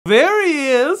There he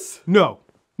is. No,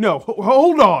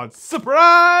 hold on.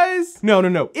 Surprise.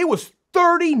 No. It was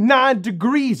 39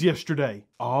 degrees yesterday.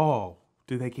 Oh,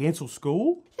 did they cancel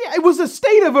school? Yeah, it was a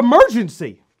state of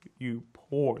emergency. You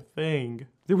poor thing.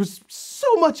 There was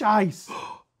so much ice.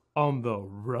 On the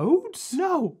roads?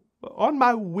 No, on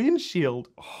my windshield.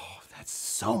 Oh, that's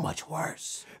so much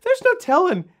worse. There's no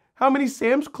telling how many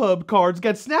Sam's Club cards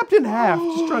got snapped in half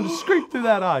just trying to scrape through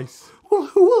that ice. Well,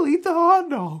 who will eat the hot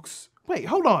dogs? Wait,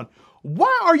 hold on.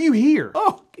 Why are you here?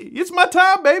 Oh, it's my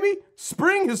time, baby.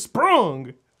 Spring has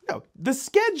sprung. No, the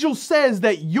schedule says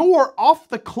that you're off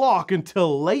the clock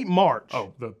until late March.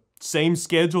 Oh, the same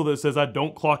schedule that says I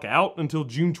don't clock out until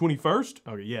June 21st?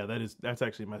 Okay, yeah, that's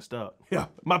actually messed up. Yeah,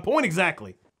 my point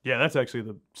exactly. Yeah, that's actually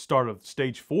the start of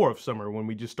stage 4 of summer when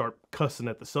we just start cussing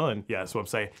at the sun. Yeah, that's what I'm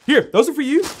saying. Here, those are for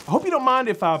you. I hope you don't mind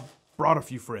if I brought a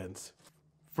few friends.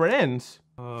 Friends?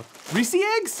 Reese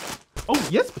eggs? Oh,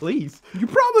 yes, please. You're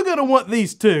probably gonna want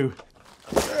these too.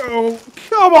 Oh,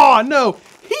 come on, no.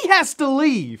 He has to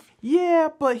leave. Yeah,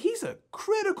 but he's a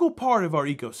critical part of our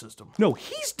ecosystem. No,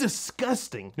 he's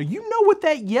disgusting. Now, you know what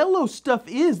that yellow stuff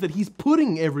is that he's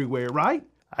putting everywhere, right?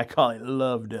 I call it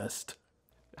love dust.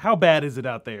 How bad is it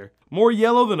out there? More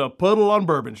yellow than a puddle on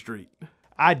Bourbon Street.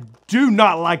 I do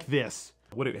not like this.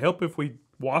 Would it help if we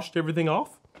washed everything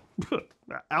off?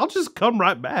 I'll just come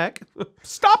right back.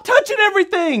 Stop touching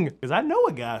everything! Because I know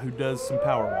a guy who does some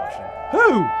power washing.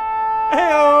 Who?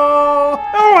 Hey-oh!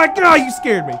 Oh my God, you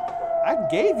scared me. I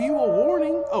gave you a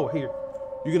warning. Oh, here.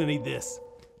 You're gonna need this.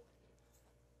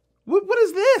 What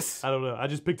is this? I don't know. I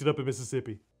just picked it up in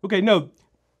Mississippi. Okay, no.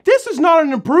 This is not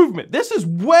an improvement. This is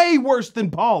way worse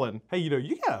than pollen. Hey,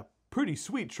 you got a pretty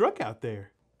sweet truck out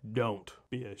there. Don't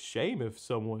be a shame if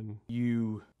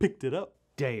you picked it up.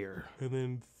 Dare. And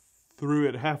then threw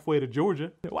it halfway to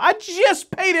Georgia. I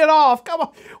just paid it off. Come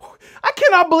on. I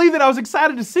cannot believe that I was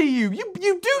excited to see you.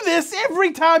 You do this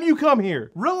every time you come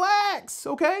here. Relax,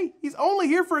 okay? He's only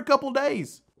here for a couple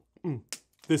days.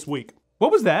 This week.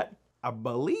 What was that? I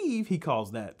believe he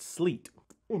calls that sleet.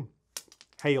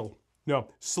 Hail. No,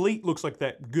 sleet looks like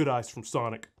that good ice from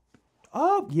Sonic.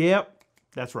 Oh, yep.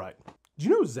 That's right. Do you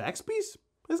know Zaxby's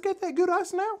has got that good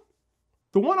ice now?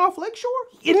 The one off Lakeshore?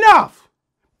 Enough!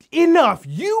 Enough!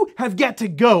 You have got to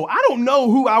go. I don't know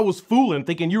who I was fooling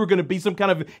thinking you were going to be some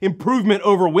kind of improvement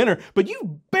over winter, but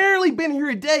you've barely been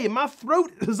here a day and my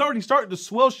throat is already starting to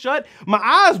swell shut. My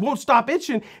eyes won't stop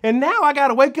itching, and now I got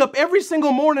to wake up every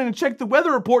single morning and check the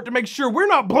weather report to make sure we're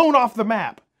not blown off the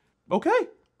map. Okay.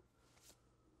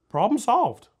 Problem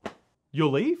solved.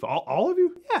 You'll leave? All of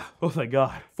you? Yeah. Oh, thank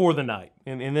God. For the night.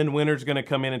 And then winter's going to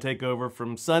come in and take over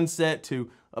from sunset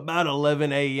to about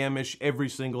 11 a.m.-ish every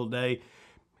single day.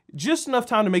 Just enough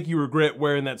time to make you regret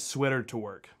wearing that sweater to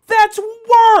work. That's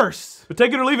worse! But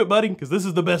take it or leave it, buddy, because this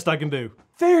is the best I can do.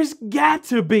 There's got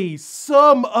to be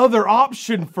some other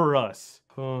option for us.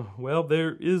 Well,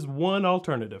 there is one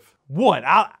alternative. What?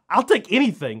 I'll take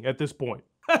anything at this point.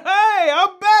 Hey,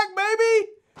 I'm back, baby!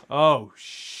 Oh,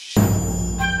 shit.